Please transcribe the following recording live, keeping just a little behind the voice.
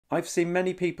I've seen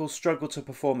many people struggle to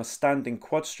perform a standing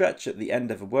quad stretch at the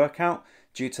end of a workout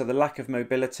due to the lack of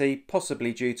mobility,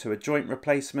 possibly due to a joint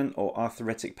replacement or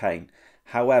arthritic pain.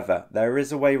 However, there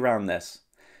is a way around this.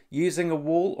 Using a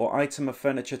wall or item of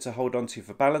furniture to hold onto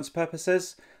for balance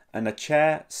purposes, and a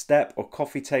chair, step or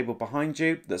coffee table behind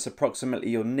you that's approximately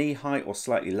your knee height or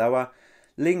slightly lower.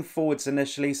 Lean forwards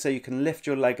initially so you can lift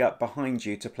your leg up behind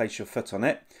you to place your foot on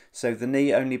it, so the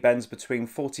knee only bends between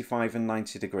 45 and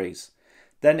 90 degrees.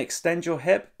 Then extend your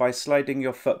hip by sliding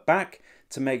your foot back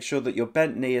to make sure that your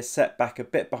bent knee is set back a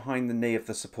bit behind the knee of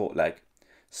the support leg.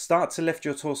 Start to lift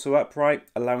your torso upright,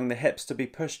 allowing the hips to be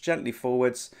pushed gently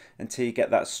forwards until you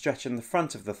get that stretch in the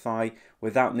front of the thigh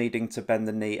without needing to bend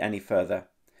the knee any further.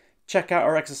 Check out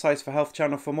our Exercise for Health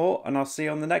channel for more, and I'll see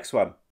you on the next one.